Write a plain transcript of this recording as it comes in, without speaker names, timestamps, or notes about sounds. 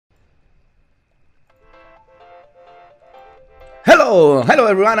Hello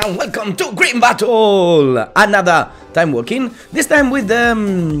everyone and welcome to Green Battle! Another time walking, this time with the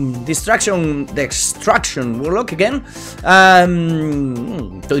Destruction Warlock again.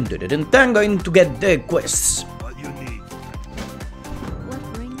 I'm going to get the quests. What you need? What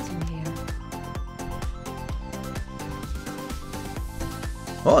brings you here?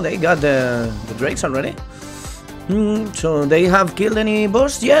 Oh, they got the drakes already. So they have killed any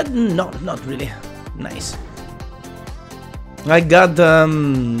boss yet? No, not really. Nice. I got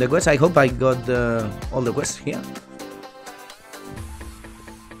the quests. I hope I got all the quests here.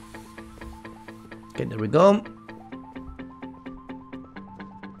 Okay, there we go.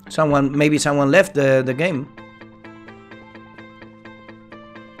 Maybe someone left the game.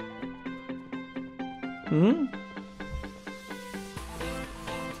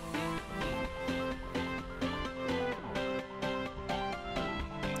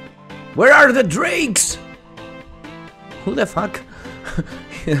 Where are the drakes? Who the fuck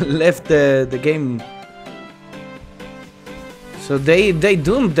left the game? So they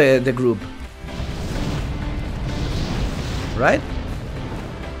doomed the group, right?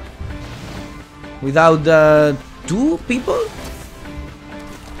 Without two people?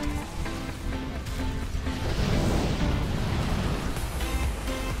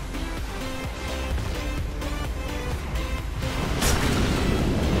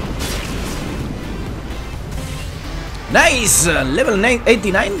 Nice! Level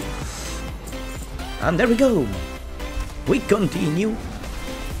 89. And there we go. We continue.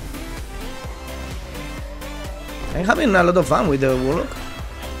 I'm having a lot of fun with the Warlock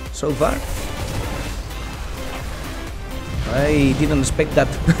so far. I didn't expect that.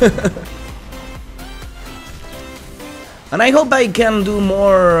 And I hope I can do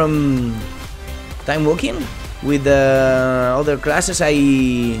more time walking with the other classes I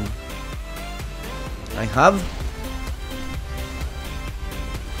have.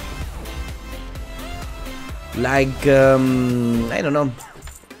 Like, I don't know.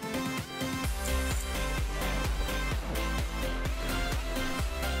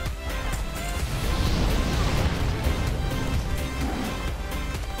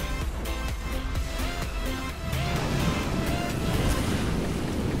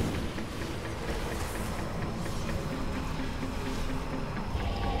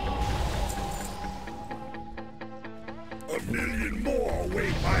 A million more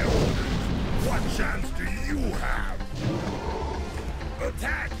wait my orders. What chance do you have?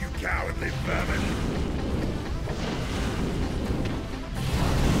 Attack, you cowardly vermin!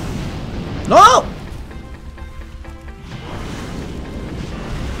 No!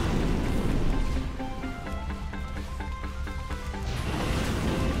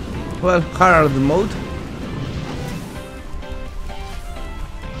 Well, hard mode.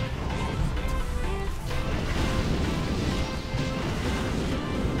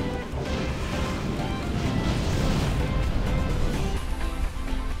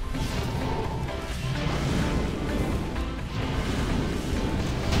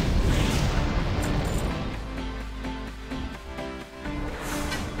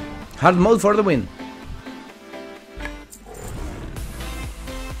 Hard mode for the win.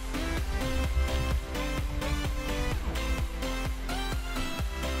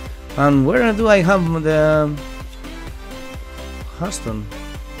 And where do I have the Hearthstone?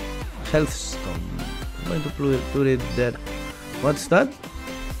 Healthstone. I'm going to put it there. What's that? Okay.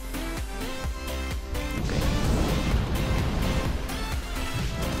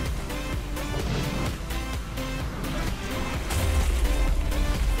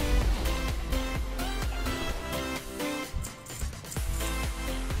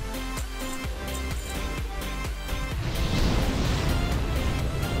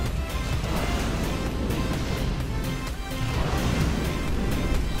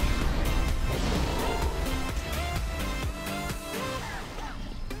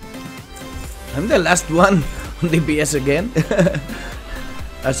 I'm the last one on DPS again,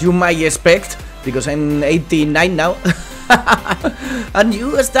 as you might expect, because I'm 89 now. And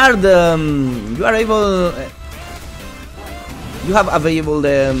you start, you are able, you have available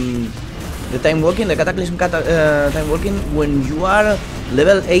the time walking, the Cataclysm time walking when you are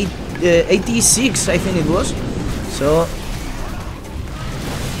level 86, I think it was. So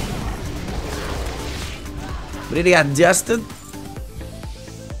pretty adjusted.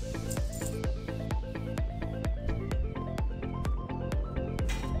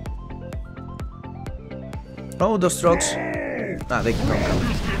 Oh, those strokes. Ah, they can come.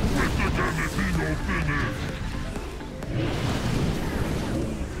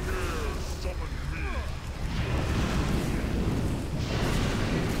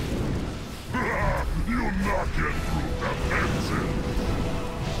 You'll not get through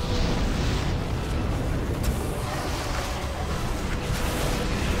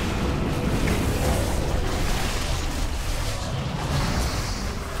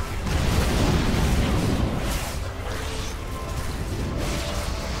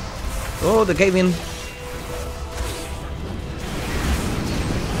Oh, the cave-in.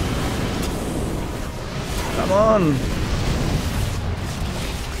 Come on.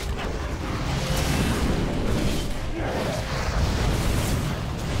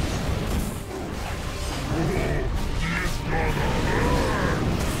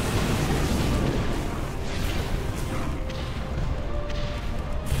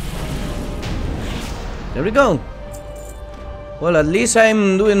 There we go. Well, at least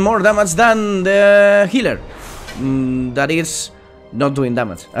I'm doing more damage than the healer. That is not doing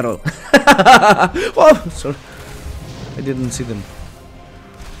damage at all. Oh, sorry. I didn't see them.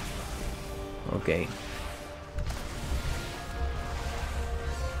 Okay.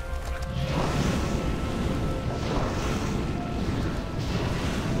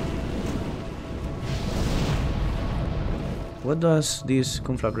 What does this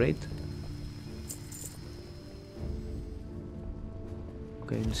conflagrate?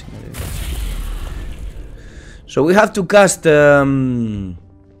 Okay, so we have to cast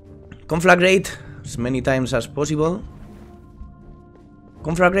conflagrate as many times as possible.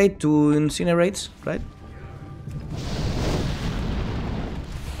 Conflagrate to incinerates, right?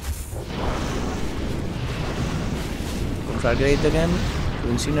 Conflagrate again to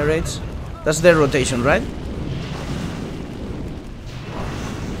incinerates. That's the rotation, right?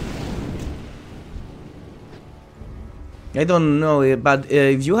 I don't know, but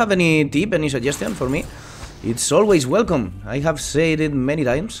if you have any tip, any suggestion for me, it's always welcome. I have said it many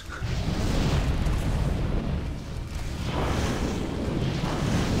times.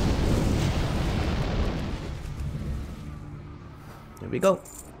 There we go.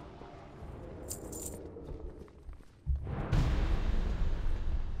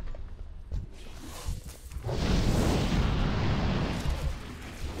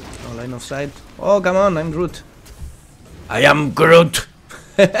 Oh, line of sight. Oh, come on, I'm Groot. I am Groot.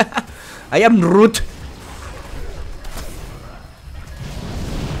 I am Groot.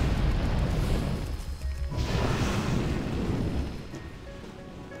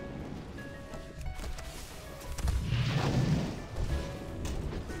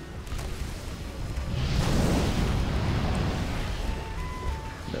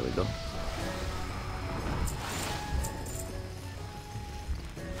 There we go.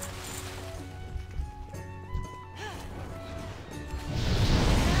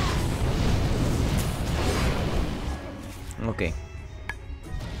 Okay.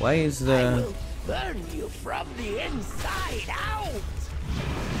 Why is the... I will burn you from the inside out!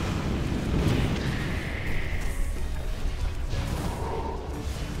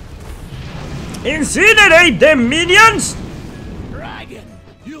 Incinerate them, minions! Dragon,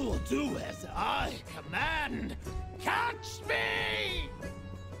 you will do as I command. Catch me!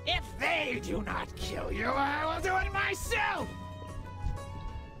 If they do not kill you, I will do it myself!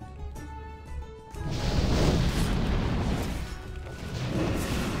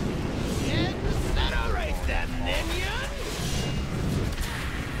 Incinerate them, minion!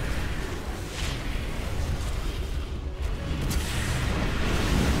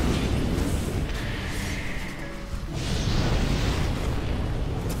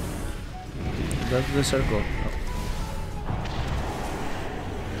 That's the circle. No.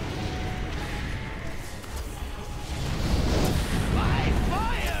 My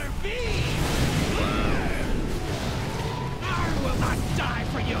fire beam! Burn! I will not die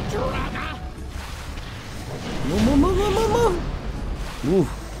for you, Draga! Move, move, move, move, move, move. Move.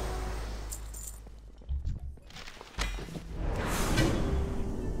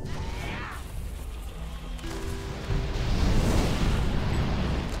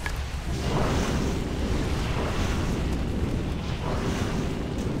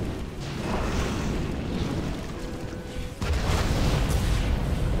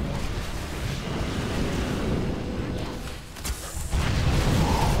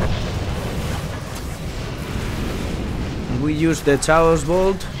 We use the Chaos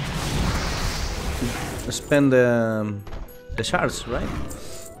Bolt to spend the shards, right?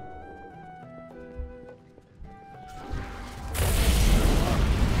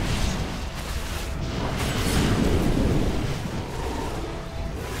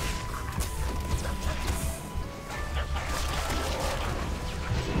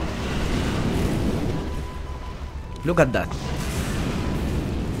 Look at that.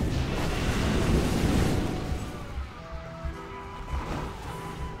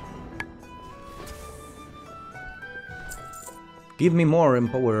 Give me more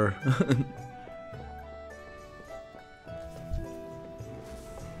empower.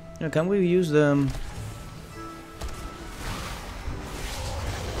 Yeah, can we use the...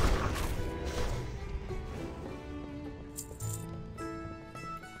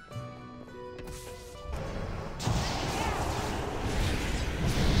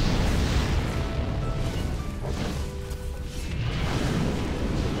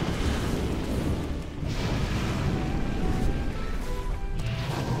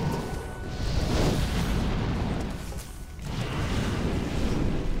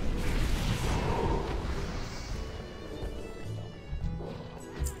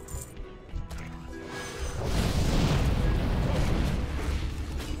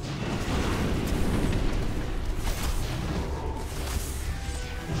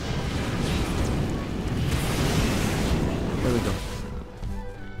 There we go.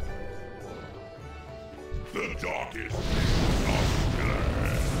 The darkest.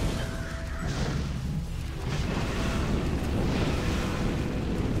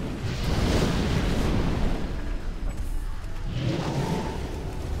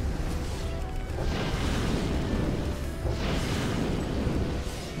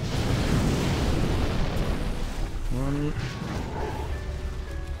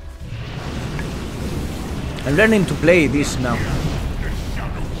 I'm learning to play this now.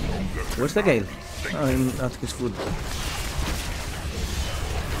 Where's the Gale? Oh, at his foot.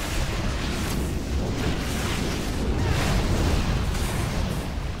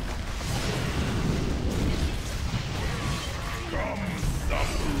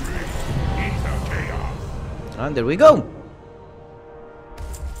 And there we go.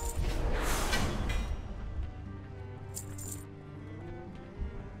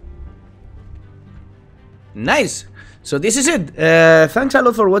 Nice. So this is it. Thanks a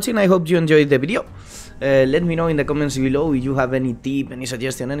lot for watching. I hope you enjoyed the video. Let me know in the comments below if you have any tip, any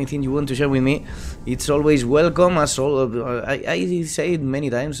suggestion, anything you want to share with me. It's always welcome. As all, I say it many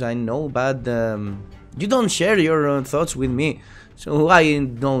times, I know, but you don't share your thoughts with me, so why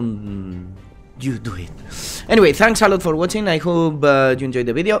don't you do it? Anyway, thanks a lot for watching. I hope you enjoyed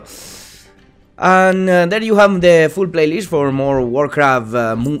the video. And there you have the full playlist for more Warcraft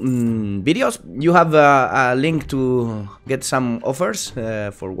videos. You have a link to get some offers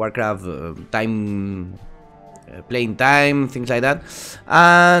for Warcraft playing time, things like that.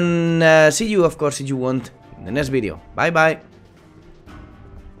 And see you, of course, if you want, in the next video. Bye bye.